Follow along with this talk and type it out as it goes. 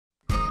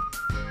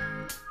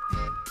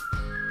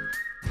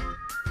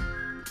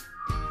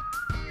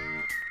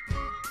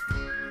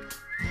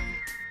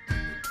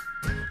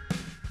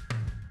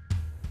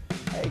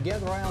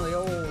gather around the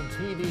old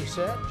TV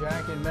set.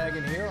 Jack and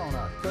Megan here on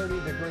a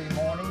 30-degree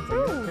morning for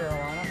North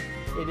Carolina.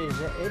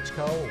 It's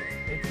cold.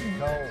 It's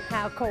cold.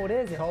 How cold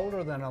is it?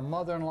 Colder than a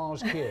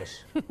mother-in-law's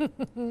kiss.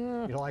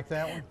 You like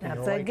that one?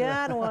 That's a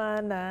good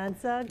one.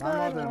 That's a good one.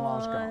 My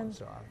mother-in-law's gone,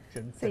 so I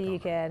shouldn't So pick on you her.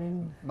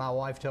 can. My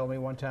wife told me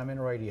one time in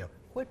the radio,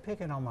 quit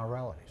picking on my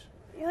relatives.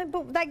 Yeah,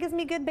 but that gives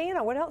me good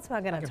banter. What else am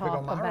I going I to can pick talk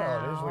on my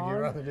about? relatives. Would you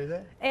rather do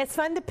that? It's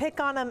fun to pick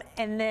on them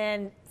and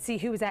then see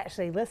who's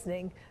actually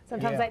listening.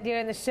 Sometimes, Yeah. like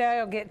during the show,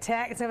 I'll get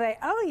texts and be like,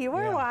 "Oh, you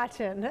were Yeah.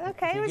 watching?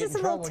 Okay, If it you was get just a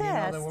in little trouble, you know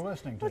test. they were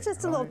listening to It was you,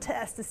 just a little right?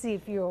 test to see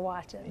if you were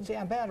watching." See,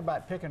 I'm bad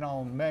about picking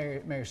on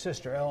Mary's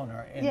sister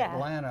Eleanor in Yeah.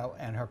 Atlanta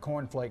and her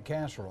cornflake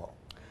casserole.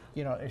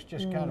 You know, it's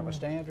just kind of a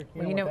standard.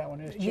 You Well, know you what know, that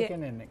one is? yeah.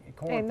 Chicken and And then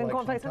cornflakes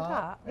cornflakes on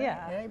top.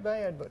 Yeah. It ain't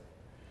bad, but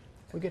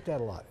we get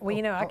that a lot. Well,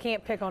 you know, I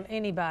can't pick on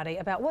anybody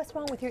about what's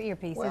wrong with your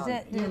earpiece. Well,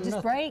 Did you know, it just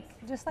nothing.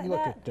 break just like Look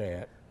that? at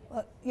that.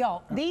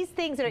 Y'all, these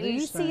things that are, you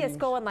These see us things-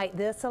 going like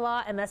this a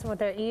lot and messing with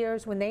their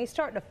ears, when they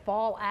start to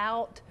fall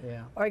out,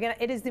 Yeah.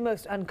 it is the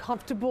most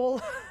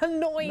uncomfortable,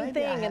 annoying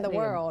Maybe I thing in the need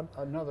world.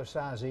 Another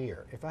size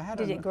ear. If I had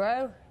Did it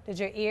grow? Did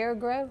your ear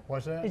grow?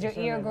 What's that? Did your It's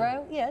in ear there.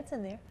 grow? Yeah, it's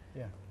in there.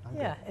 Yeah. I'm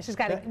Yeah, good. it's just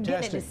got to Te-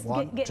 getting testing.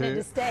 One, it two.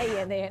 to stay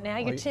in there. Now Are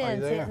your you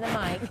chin's there? hitting the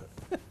mic.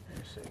 Let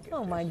me see, get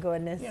Oh my this.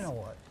 goodness. You know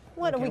what?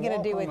 What are we can going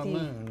walk to do on with the you?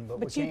 moon, but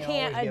But we you can't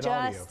can't always get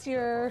audio adjust stuff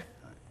your. right.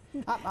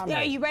 I'm Yeah, are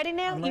ready. you ready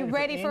now? I'm You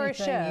ready for a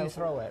anything show? you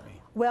throw at me.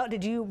 Well,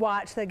 did you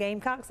watch the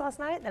Gamecocks last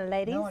night, the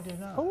ladies? No, I did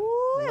not.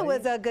 Oh, The it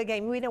was ladies? a good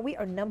game. We know we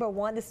are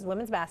 #1. This is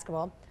women's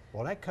basketball.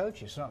 Well, that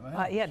coach is something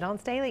else. Yeah, Dawn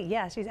Staley.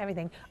 Yeah, she's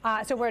everything.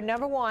 So we're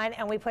 #1,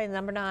 and we play the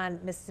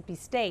 #9 Mississippi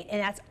State, and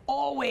that's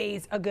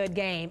always a good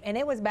game. And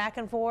it was back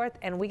and forth,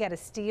 and we got a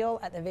steal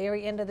at the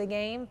very end of the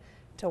game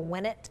to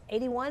win it, Who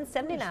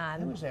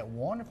 81-79. was that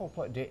wonderful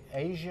player?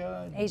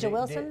 Asia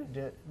Wilson?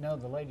 No,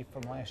 the lady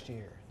from last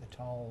year, the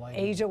tall lady.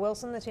 Asia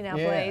Wilson, that she now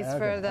Yeah, plays okay.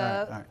 for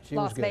the All right. She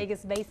was Las good.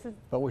 Vegas Bases.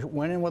 But we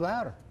went in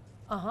without her.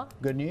 Uh-huh.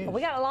 Good news. But we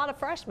got a lot of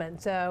freshmen,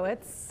 so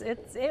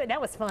that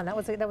was fun. That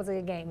was a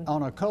good game.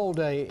 On a cold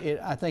day,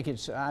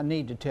 I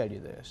need to tell you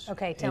this.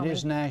 Okay, tell It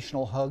is me.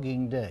 National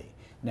Hugging Day.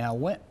 Now,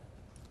 when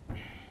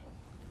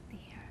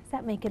Does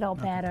that make it all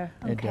better?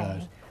 it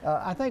does.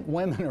 I think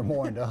women are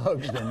more into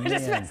hugs than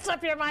Just men. messed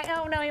up your mic.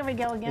 Oh no, here we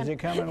go again. Is it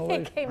coming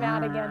loose? It came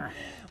out again.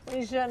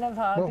 We shouldn't have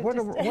hugged. Well,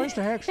 It where's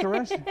the heck's the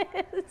rest?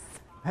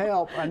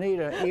 Help! I need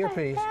an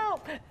earpiece.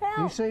 Help! Help!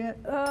 You see it?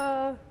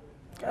 I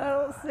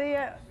don't see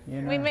it.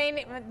 You We know.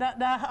 made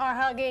our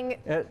hugging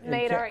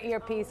made our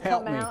earpiece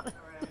Help come me. out.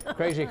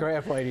 Crazy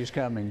Craft Lady's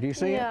coming. Do you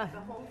see Yeah.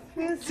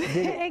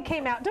 It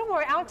came out. Don't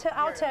worry. I'll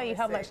tell you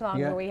how much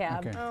longer Yeah? we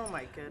have. Okay. Oh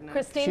my goodness.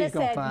 Christina She's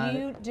gonna said, find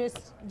 "You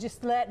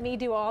just let me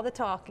do all the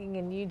talking,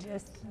 and you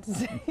just."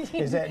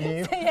 Is that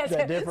new? Yes. Is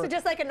that So different?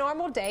 just like a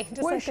normal day,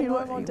 just Where's like a she?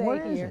 normal day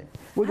Where is here. it?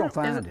 We're gonna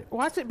find it.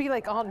 Watch it be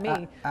like on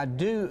me. I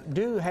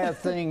do have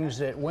things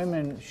that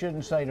women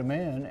shouldn't say to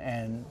men,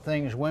 and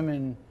things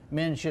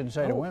men shouldn't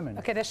say to women.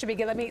 Okay, that should be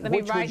good. Let me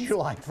Which write. would you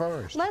like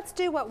first? Let's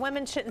do what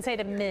women shouldn't say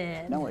to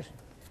men. No,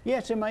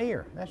 it's in my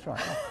ear. That's right.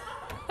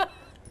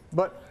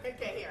 But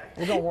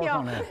we're gonna work Y'all,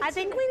 on that. I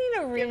think we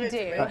need a Give it to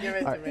redo. me. Give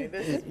it to me.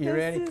 This is You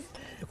ready? is-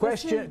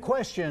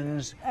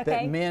 Questions Okay.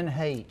 that men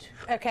hate.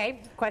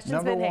 Okay, questions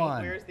Number been hate.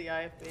 one. where's the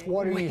IFB?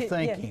 What are you Yeah.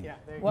 thinking? Yeah,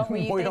 there you What were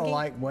you we thinking? don't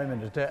like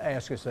women to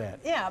ask us that.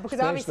 Yeah, because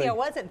obviously I Especially-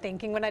 wasn't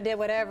thinking when I did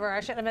whatever I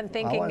shouldn't have been I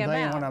thinking wasn't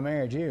thinking about. when I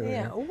married you.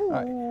 Yeah. All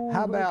right.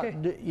 How about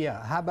okay.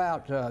 How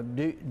about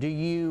do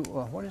you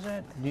what is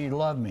that? Do you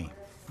love me?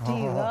 Do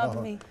you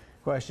love me?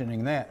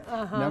 Questioning that.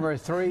 Number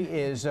 3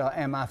 is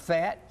am I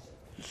fat?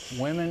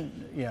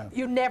 Women, yeah.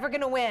 You're never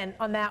going to win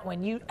on that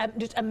one. You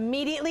just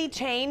immediately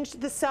change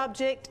the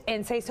subject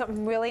and say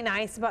something really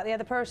nice about the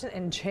other person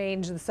and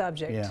change the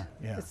subject Yeah,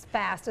 yeah. as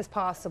fast as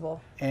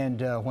possible. And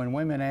when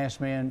women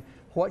ask men,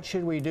 what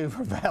should we do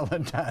for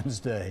Valentine's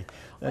Day?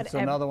 That's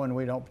Whatever- another one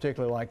we don't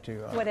particularly like to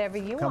Whatever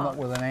you come want.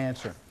 up with an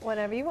answer.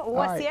 Whatever you want.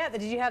 What's right. the other?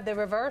 Did you have the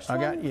reverse I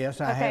one?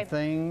 I have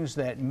things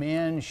that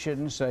men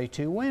shouldn't say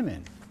to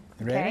women.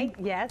 Ready? Okay,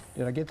 yes.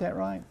 Did I get that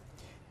right?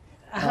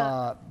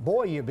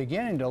 Boy, you're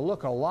beginning to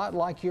look a lot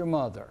like your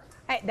mother.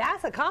 Hey,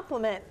 that's a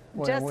compliment.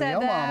 Well, Just said your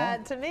that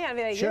mama. to me. I'd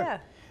be like, Sure. yeah.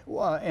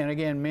 Well, and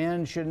again,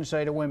 men shouldn't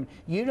say to women,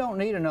 you don't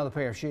need another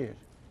pair of shoes.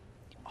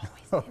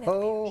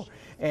 Oh,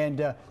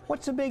 and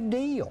what's the big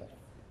deal?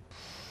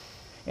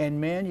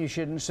 And men, you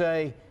shouldn't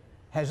say,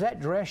 has that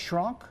dress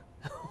shrunk?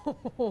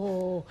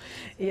 Oh,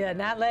 yeah.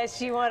 Not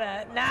unless you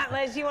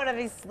wanna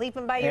be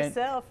sleeping by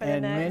yourself.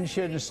 And men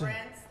shouldn't say,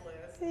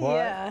 what?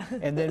 Yeah.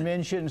 And then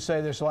men shouldn't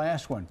say this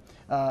last one.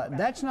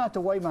 That's not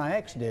the way my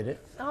ex did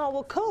it. Oh,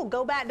 well, cool.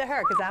 Go back to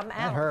her because I'm out.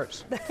 That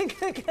hurts.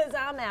 Because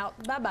I'm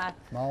out. Bye-bye.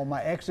 All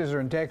my exes are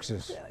in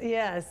Texas.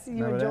 Yes, you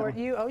Remember and that George.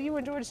 one? You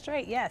and George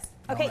Strait. Yes.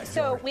 I Okay, like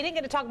so George. we didn't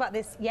get to talk about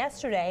this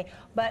yesterday,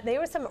 but there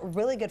was some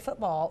really good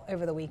football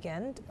over the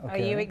weekend. Are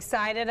Okay. you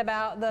excited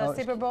about the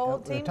Super Bowl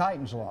team? The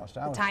Titans lost.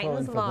 I The was Titans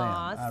pulling for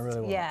lost. them. I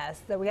really was.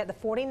 Yes. So we got the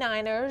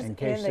 49ers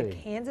And and the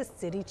KC. Kansas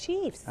City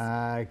Chiefs.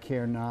 I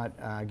care not.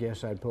 I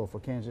guess I'd pull for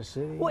Kansas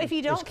City. Well, if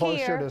you don't it's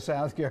closer care- to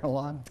South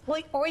Carolina. Well,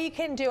 Or you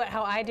can do it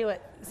how I do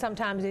it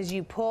sometimes is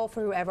you pull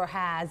for whoever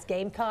has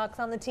Gamecocks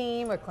on the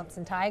team or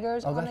Clemson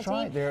Tigers on the that's team.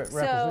 right. They're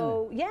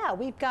So, yeah,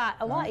 we've got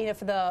a lot. You know,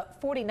 for the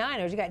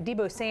 49ers, you got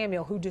Deebo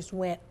Samuel, who just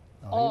went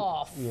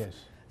off. Yes.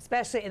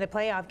 Especially in the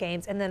playoff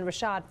games. And then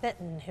Rashad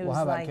Fenton, who's Well,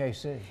 how about like...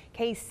 KC?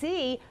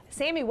 KC,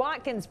 Sammy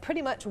Watkins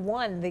pretty much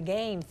won the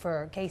game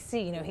for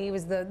KC. You know, he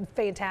was the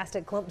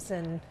fantastic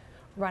Clemson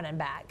running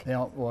back.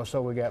 Yeah, well,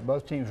 so we got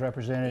both teams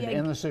represented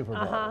in the Super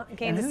Bowl. And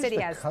Kansas who's City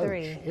the has coach? 3.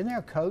 Isn't there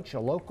a coach, a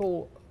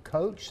local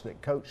coach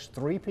that coached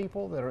 3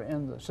 people that are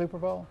in the Super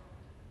Bowl?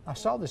 I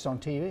saw this on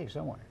TV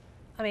somewhere.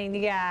 I mean,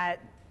 you got...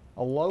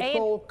 A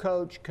local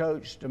coach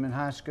coached them in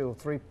high school,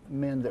 3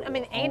 men that I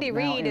mean, were Andy now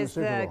Reid in the is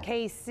Super the Bowl.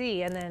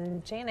 KC, and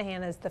then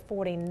Shanahan is the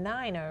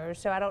 49ers.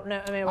 So I don't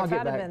know. I mean, I'll we've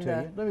get got him back in to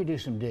the... you. Let me do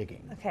some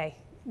digging. Okay,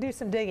 do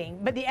some digging.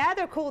 But the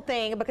other cool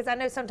thing, because I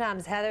know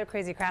sometimes Heather,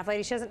 Crazy Craft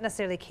Lady, she doesn't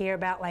necessarily care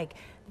about like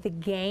the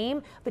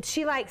game, but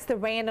she likes the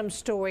random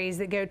stories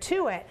that go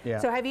to it. Yeah.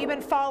 So have you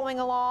been following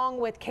along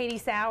with Katie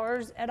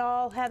Sowers at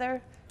all,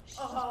 Heather?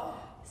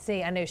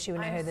 See, I knew she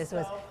would know who this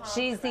was.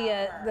 She's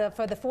the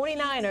for the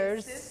 49ers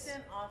She's the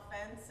assistant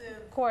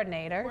offensive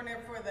coordinator.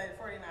 coordinator for the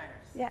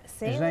 49ers. Yeah,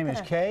 see, His name look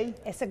is at her. Kay?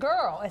 It's a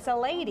girl. It's a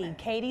lady,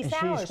 Katie And she's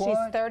Sowers.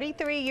 what?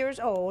 33 years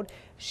old.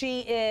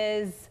 She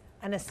is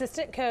an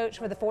assistant coach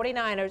for the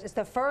 49ers. It's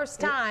the first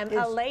time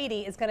a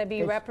lady is going to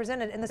be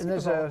represented in the And Super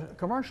there's Bowl. a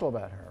commercial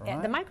about her, right?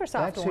 Yeah, the Microsoft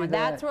That's who one.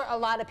 That's where a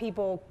lot of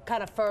people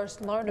kind of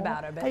first learned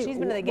about her. But Hey, she's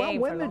been in the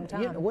game for a long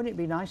time. You know, wouldn't it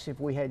be nice if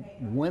we had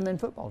women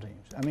football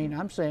teams? I mean,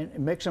 I'm saying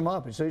mix them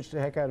up. It suits the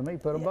heck out of me.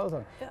 Put them both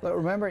on. But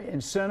remember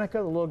in Seneca,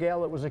 the little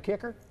gal that was a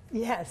kicker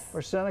Yes.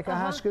 for Seneca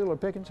High School or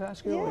Pickens High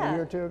School a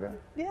year or 2 ago?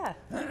 Yeah.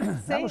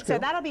 That See? was So cool.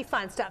 that'll be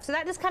fun stuff. So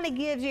that just kind of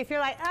gives you, if you're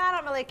like, I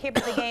don't really care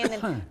about the game,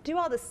 then do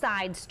all the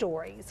side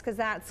stories because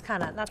that's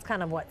kind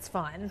of what's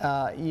fun.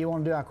 You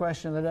want to do our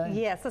question of the day?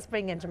 Yes, let's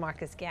bring in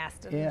Jamarcus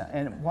Gaston. Yeah,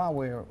 and while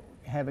we're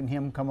having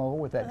him come over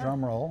with that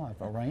drum roll, I've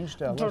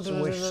arranged. Let's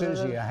wish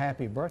Susie a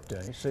happy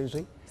birthday.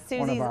 Susie,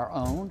 one of Susie's- our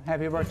own.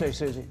 Happy birthday,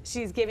 Susie.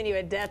 She's giving you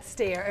a death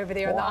stare over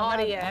there in the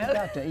audio. I've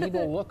got the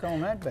evil look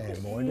on that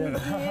bad boy. Didn't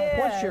I?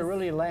 What's your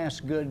really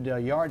last good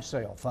yard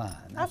sale find?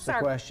 That's the our-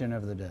 question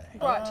of the day.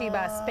 Brought to you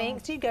by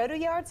Spinks. Do you go to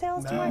yard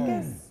sales,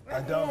 Jamarcus? I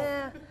don't.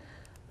 Yeah.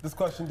 This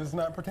question does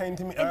not pertain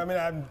to me. I mean,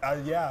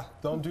 I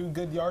don't do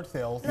good yard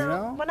sales. You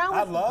know? When I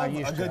I was, love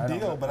used a to. good I don't-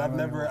 deal, but I I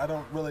don't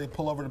don't really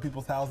pull over to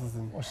people's houses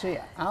and. Well, see,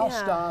 I'll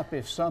Yeah. stop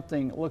if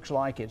something looks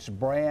like it's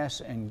brass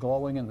and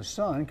glowing in the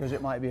sun because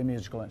it might be a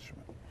musical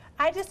instrument.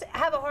 I just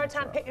have a hard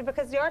time picking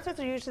because yard sales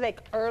are usually like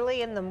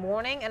early in the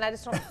morning, and I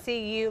just don't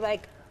see you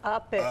like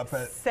up at, Up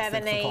at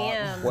 7 6 o'clock.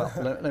 a.m. Well,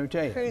 let me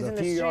tell you, Cruising the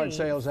the few yard streets.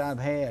 sales I've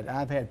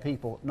had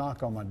people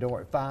knock on my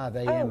door at 5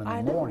 a.m. I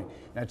in the know. morning.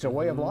 That's a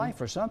way of life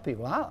for some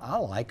people. I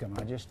like them.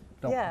 I just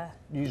don't Yeah.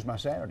 use my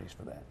Saturdays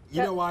for that.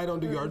 You know why I don't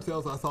do yard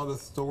sales? I saw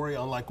this story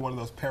on like one of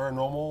those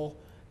paranormal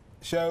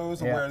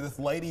shows Yeah. where this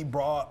lady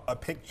brought a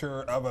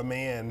picture of a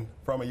man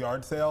from a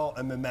yard sale,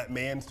 and then that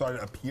man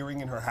started appearing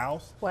in her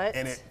house. What?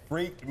 And it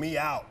freaked me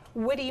out.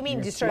 What do you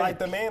mean? Just Like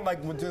the man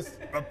would just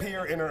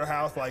appear in her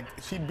house, like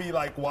she'd be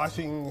like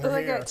washing her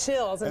Like hair, got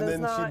chills, and and it's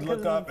then not she'd look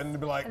 'cause up and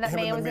it'd be like and that him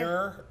man in was the in-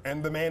 mirror,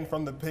 and the man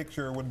from the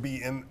picture would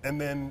be in, and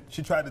then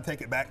she tried to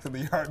take it back to the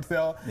yard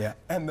sale, Yeah.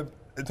 and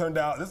it turned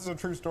out, this is a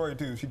true story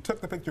too, she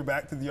took the picture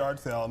back to the yard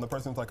sale, and the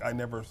person's like, I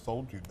never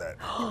sold you that.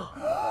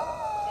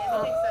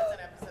 Danny thinks that's an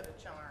episode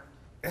of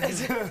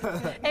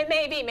Charmed. And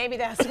maybe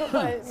that's what.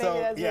 Maybe So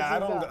that's yeah,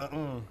 what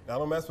I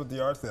don't mess with the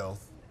yard sales.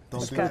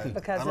 Don't do Because- that.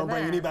 because I of don't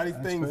bring that. anybody's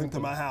things into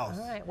my house.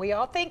 All right, we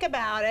all think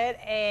about it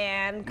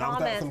and Not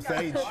without some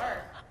comment sage.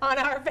 on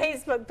our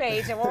Facebook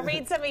page, and we'll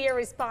read some of your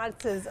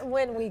responses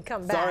when we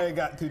come back. Sorry it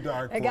got too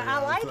dark. I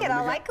like it.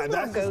 I like a little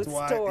that's just ghost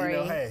why, story. You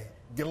know, hey,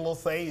 get a little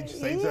sage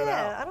that out.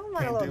 Yeah, I don't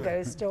mind a Can't little do it.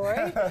 ghost story.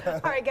 All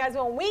right, guys,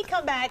 when we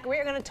come back,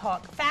 we're going to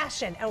talk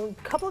fashion. And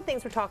a couple of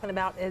things we're talking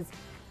about is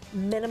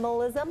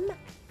minimalism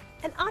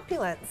and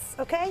opulence,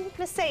 okay?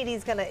 Miss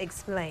Sadie's going to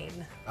explain.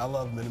 I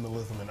love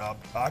minimalism and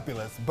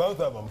opulence,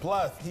 both of them.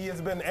 Plus, he has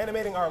been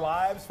animating our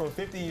lives for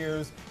 50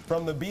 years.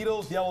 From the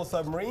Beatles' Yellow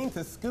Submarine to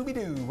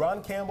Scooby-Doo,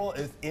 Ron Campbell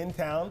is in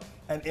town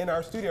and in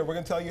our studio. We're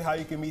going to tell you how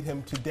you can meet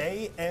him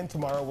today, and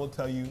tomorrow we'll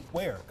tell you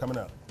where. Coming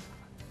up.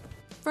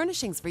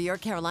 Furnishings for your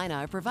Carolina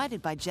are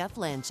provided by Jeff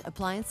Lynch,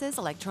 appliances,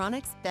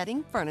 electronics,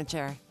 bedding,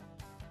 furniture.